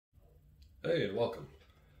Hey, and welcome.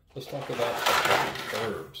 Let's talk about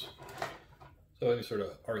Kerbs. So any sort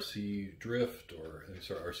of RC drift or any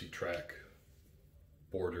sort of RC track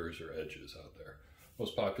borders or edges out there.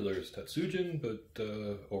 Most popular is Tetsujin, but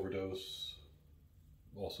Overdose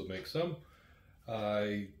also makes some.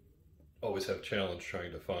 I always have a challenge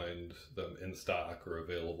trying to find them in stock or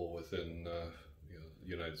available within the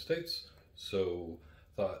United States. So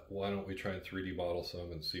thought, why don't we try and 3D model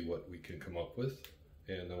some and see what we can come up with,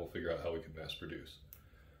 and then we'll figure out how we can mass produce.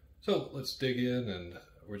 So let's dig in, and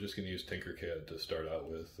we're just going to use Tinkercad to start out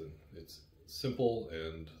with, and it's simple,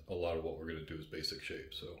 and a lot of what we're going to do is basic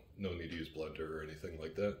shape, so no need to use Blender or anything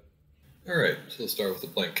like that. Alright, so let's start with a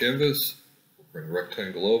blank canvas. We'll bring a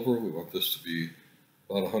rectangle over. We want this to be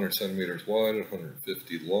about 100 centimeters wide,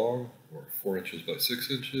 150 long, or 4 inches by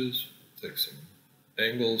 6 inches. Take some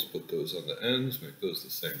angles, put those on the ends, make those the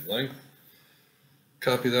same length.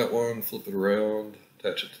 Copy that one, flip it around,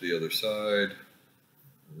 attach it to the other side.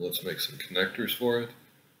 Let's make some connectors for it.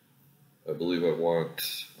 I believe I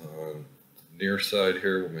want on the near side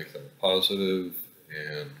here, we'll make that a positive,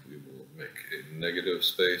 and we will make a negative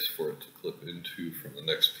space for it to clip into from the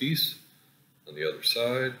next piece on the other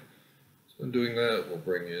side. So in doing that, we'll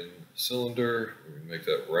bring in a cylinder, we're going to make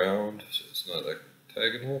that round so it's not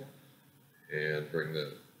octagonal, and bring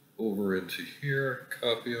that over into here,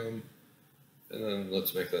 copy them, and then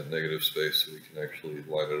let's make that negative space so we can actually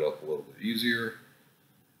line it up a little bit easier.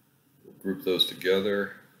 We'll group those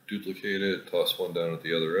together, duplicate it, toss one down at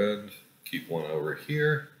the other end, keep one over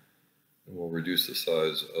here, and we'll reduce the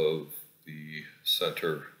size of the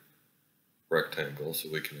center rectangle so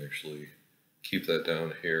we can actually keep that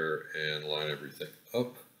down here and line everything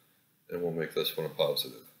up, and we'll make this one a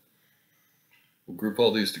positive. We'll group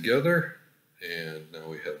all these together, and now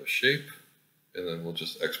we have a shape, and then we'll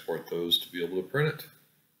just export those to be able to print it.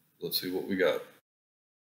 Let's see what we got.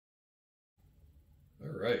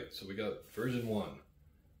 Alright, so we got version 1.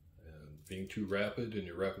 And being too rapid in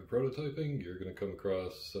your rapid prototyping, you're going to come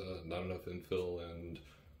across not enough infill and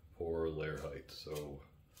poor layer height. So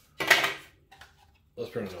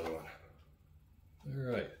let's print another one.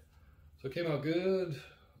 Alright, so it came out good.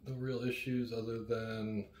 No real issues other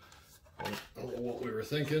than I don't know what we were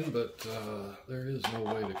thinking, but there is no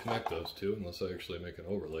way to connect those two unless I actually make an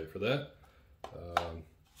overlay for that.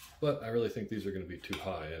 But I really think these are going to be too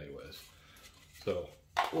high anyways. So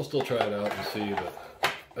we'll still try it out and see,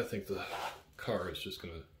 but I think the car is just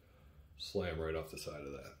going to slam right off the side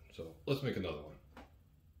of that. So let's make another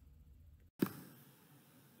one.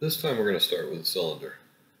 This time we're going to start with a cylinder.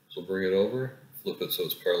 So bring it over, flip it so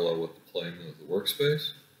it's parallel with the plane of the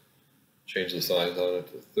workspace. Change the size on it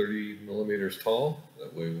to 30 millimeters tall.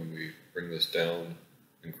 That way when we bring this down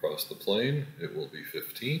and cross the plane, it will be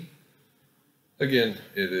 15. Again,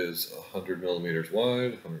 it is 100 millimeters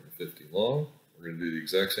wide, 150 long. We're going to do the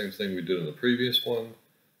exact same thing we did in the previous one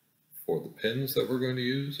for the pins that we're going to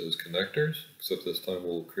use as connectors, except this time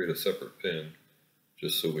we'll create a separate pin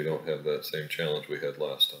just so we don't have that same challenge we had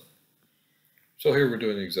last time. So here we're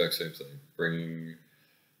doing the exact same thing, bringing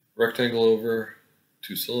rectangle over,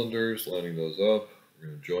 2 cylinders, lining those up. We're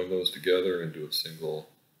going to join those together and do a single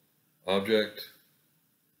object.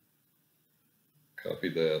 Copy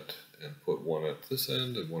that and put one at this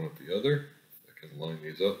end and one at the other. I can line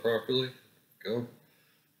these up properly. Go.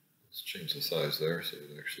 Let's change the size there so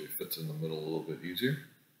it actually fits in the middle a little bit easier.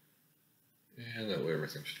 And that way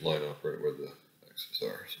everything should line up right where the axes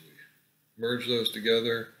are. So we merge those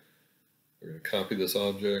together. We're going to copy this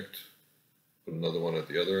object, put another one at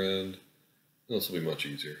the other end. And this will be much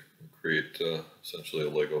easier. We'll create essentially a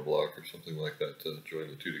Lego block or something like that to join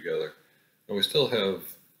the two together. And we still have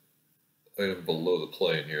item below the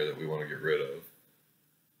plane here that we want to get rid of.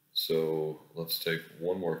 So let's take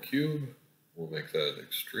one more cube. We'll make that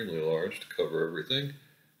extremely large to cover everything.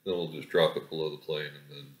 Then we'll just drop it below the plane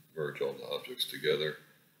and then merge all the objects together.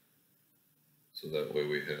 So that way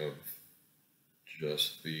we have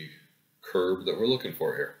just the curb that we're looking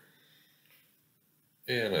for here.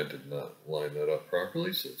 And I did not line that up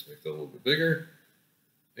properly, so let's make that a little bit bigger.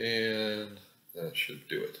 And that should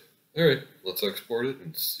do it. Alright, let's export it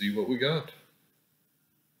and see what we got.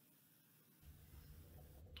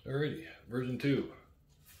 Alrighty, version 2.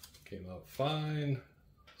 Came out fine.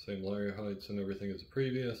 Same layer heights and everything as the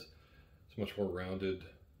previous. It's much more rounded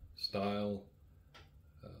style.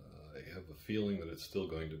 I have a feeling that it's still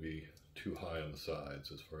going to be too high on the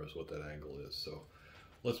sides as far as what that angle is. So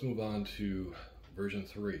let's move on to version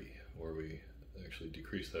 3, where we actually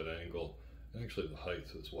decrease that angle and actually the height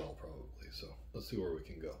as well probably. So let's see where we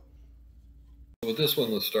can go. With this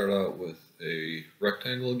one, let's start out with a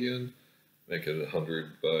rectangle again. Make it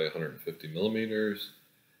 100 by 150 millimeters.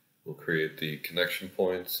 We'll create the connection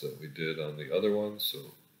points that we did on the other one. So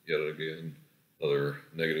yet again, another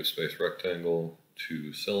negative space rectangle,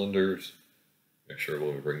 2 cylinders. Make sure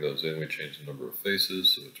when we bring those in, we change the number of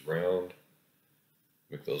faces so it's round.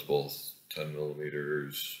 Make those both 10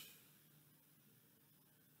 millimeters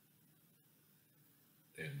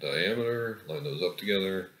in diameter. Line those up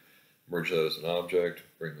together. Merge that as an object.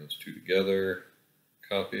 Bring those two together.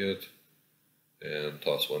 Copy it. And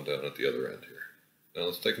toss one down at the other end here. Now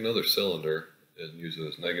let's take another cylinder and use it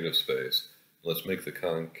as negative space. Let's make the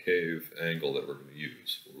concave angle that we're going to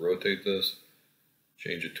use. We'll rotate this,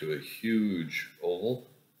 change it to a huge oval,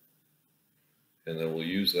 and then we'll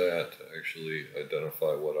use that to actually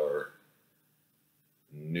identify what our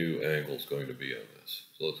new angle is going to be on this.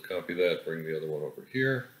 So let's copy that, bring the other one over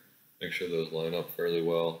here, make sure those line up fairly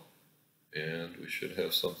well, and we should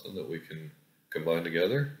have something that we can combine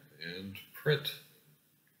together and print.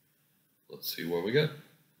 Let's see what we get.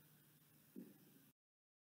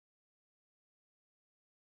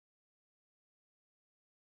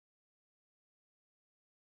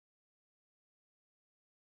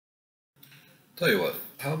 Tell you what,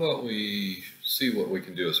 how about we see what we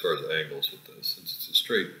can do as far as angles with this. Since it's a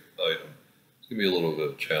straight item, it's going to be a little bit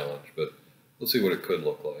of a challenge, but let's see what it could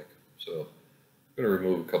look like. So I'm going to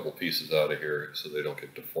remove a couple pieces out of here so they don't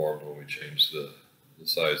get deformed when we change the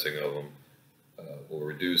sizing of them. We'll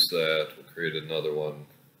reduce that, we'll create another one,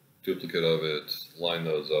 duplicate of it, line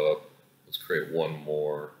those up. Let's create one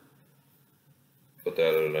more, put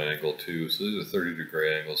that at an angle too. So these are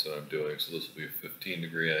 30-degree angles that I'm doing. So this will be a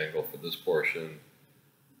 15-degree angle for this portion.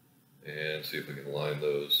 And see if we can line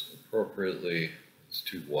those appropriately. It's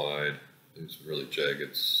too wide. There's a really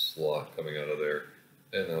jagged slot coming out of there.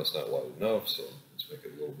 And now it's not wide enough, so let's make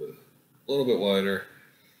it a little bit wider.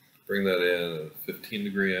 Bring that in at a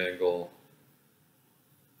 15-degree angle.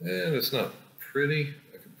 And it's not pretty.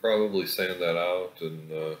 I could probably sand that out and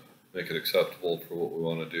make it acceptable for what we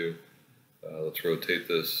want to do. Let's rotate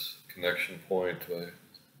this connection point by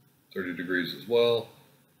 30 degrees as well.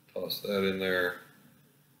 Toss that in there.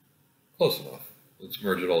 Close enough. Let's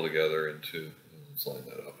merge it all together into, let's line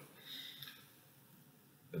that up.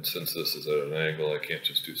 And since this is at an angle, I can't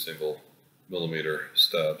just do single millimeter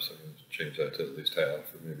steps. I'm going to change that to at least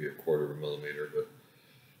half or maybe a quarter of a millimeter. But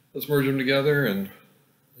let's merge them together and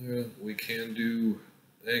we can do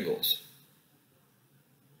angles.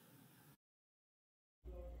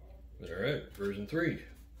 All right, version 3.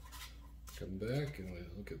 Come back and we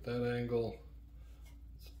look at that angle.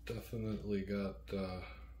 It's definitely got a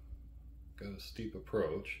steep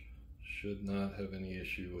approach. Should not have any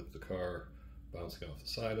issue with the car bouncing off the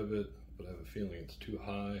side of it, but I have a feeling it's too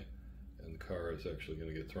high and the car is actually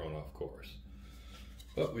going to get thrown off course.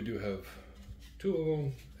 But we do have 2 of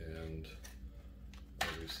them, and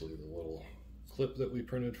obviously the little clip that we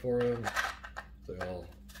printed for them, they all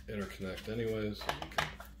interconnect anyways, so we can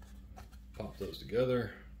pop those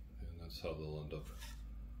together, and that's how they'll end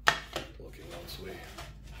up looking once we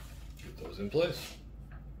get those in place.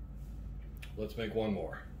 Let's make one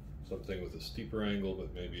more. Something with a steeper angle,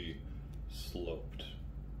 but maybe sloped.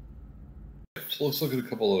 So let's look at a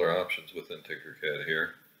couple other options within Tinkercad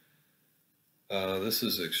here. This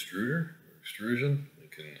is extrusion. You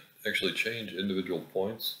can actually change individual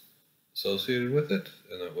points associated with it,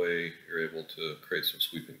 and that way you're able to create some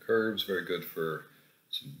sweeping curves. Very good for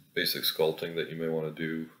some basic sculpting that you may want to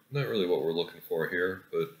do. Not really what we're looking for here,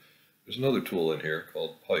 but there's another tool in here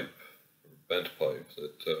called pipe, or bent pipe,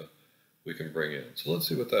 that we can bring in. So let's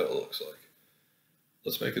see what that looks like.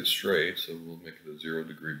 Let's make it straight, so we'll make it a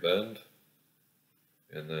 0-degree bend.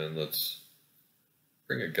 And then let's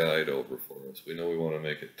bring a guide over for us. We know we want to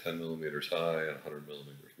make it 10 millimeters high and 100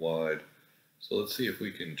 millimeters wide. So let's see if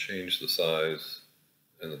we can change the size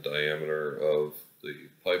and the diameter of the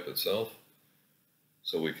pipe itself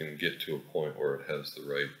so we can get to a point where it has the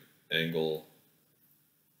right angle,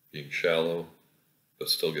 being shallow, but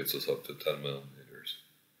still gets us up to 10 millimeters.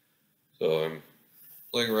 So I'm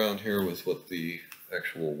playing around here with what the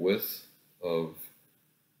actual width of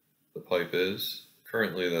the pipe is.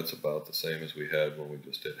 Currently that's about the same as we had when we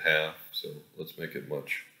just did half, so let's make it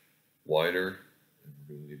much wider. And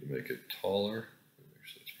we're going to need to make it taller.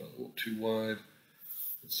 Actually, it's probably a little too wide.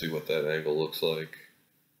 Let's see what that angle looks like.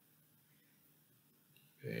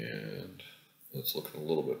 And that's looking a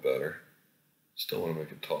little bit better. Still want to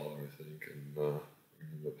make it taller, I think, and we're going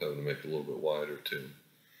to end up having to make it a little bit wider too,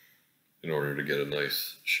 in order to get a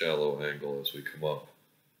nice shallow angle as we come up.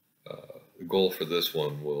 The goal for this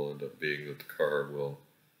one will end up being that the car will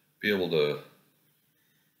be able to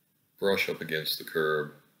brush up against the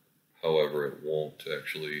curb, however it won't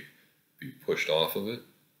actually be pushed off of it.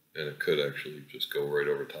 and it could actually just go right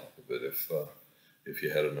over top of it if you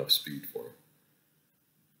had enough speed for it.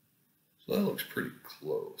 So that looks pretty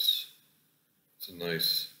close. It's a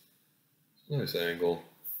nice angle.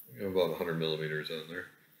 We have about 100 millimeters on there.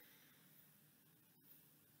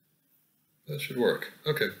 That should work.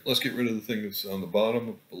 Okay, let's get rid of the things on the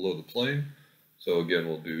bottom below the plane. So again,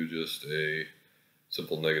 we'll do just a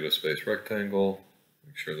simple negative space rectangle.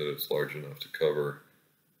 Make sure that it's large enough to cover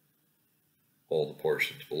all the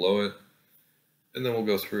portions below it. And then we'll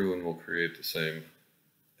go through and we'll create the same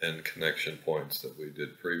end connection points that we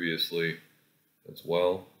did previously as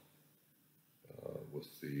well, with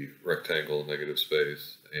the rectangle, negative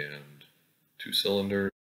space, and 2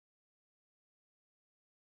 cylinders.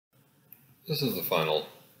 This is the final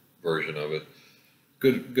version of it.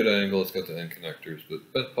 Good angle, it's got the end connectors,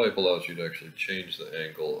 but bent pipe allows you to actually change the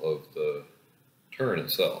angle of the turn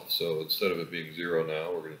itself. So instead of it being 0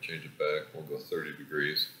 now, we're going to change it back. We'll go 30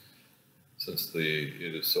 degrees. Since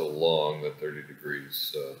it is so long that 30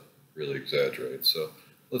 degrees really exaggerates. So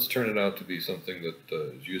let's turn it out to be something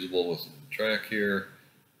that is usable with the track here.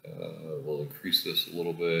 We'll increase this a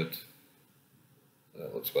little bit.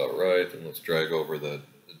 That looks about right. And let's drag over that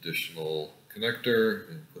additional connector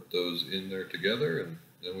and put those in there together, and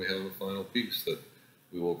then we have a final piece that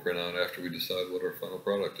we will print out after we decide what our final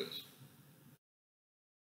product is.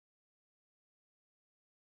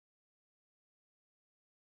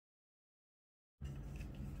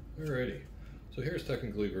 Alrighty, so here's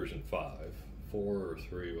technically version 5. 4 or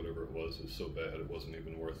 3, whatever it was, is so bad it wasn't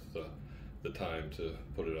even worth the time to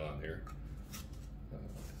put it on here.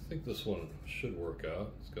 I think this one should work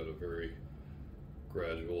out. It's got a very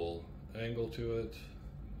gradual angle to it,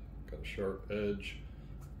 got a sharp edge.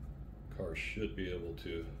 Car should be able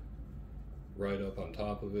to ride up on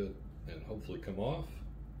top of it and hopefully come off.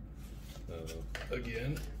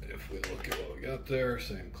 Again, if we look at what we got there,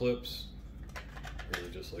 same clips, really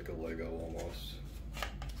just like a Lego almost.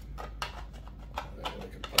 And we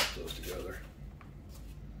can pop those together.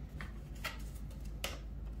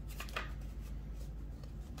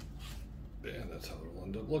 And that's how it'll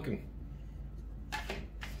end up looking.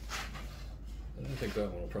 I think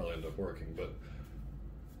that one will probably end up working, but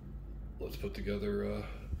let's put together a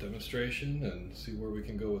demonstration and see where we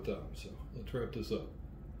can go with them. So let's wrap this up.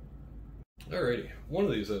 Alrighty, one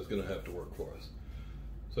of these is going to have to work for us.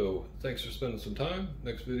 So thanks for spending some time.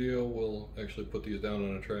 Next video we'll actually put these down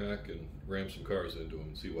on a track and ram some cars into them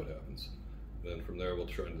and see what happens. And then from there we'll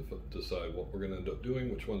try and decide what we're going to end up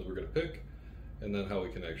doing, which ones we're going to pick, and then how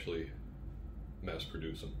we can actually mass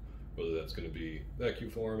produce them. Whether that's going to be vacuum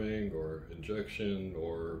forming or injection,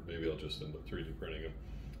 or maybe I'll just end up 3D printing them.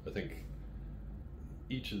 I think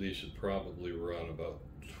each of these should probably run about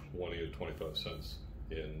 20 to 25 cents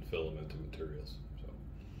in filament and materials. So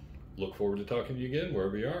look forward to talking to you again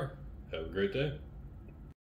wherever you are. Have a great day.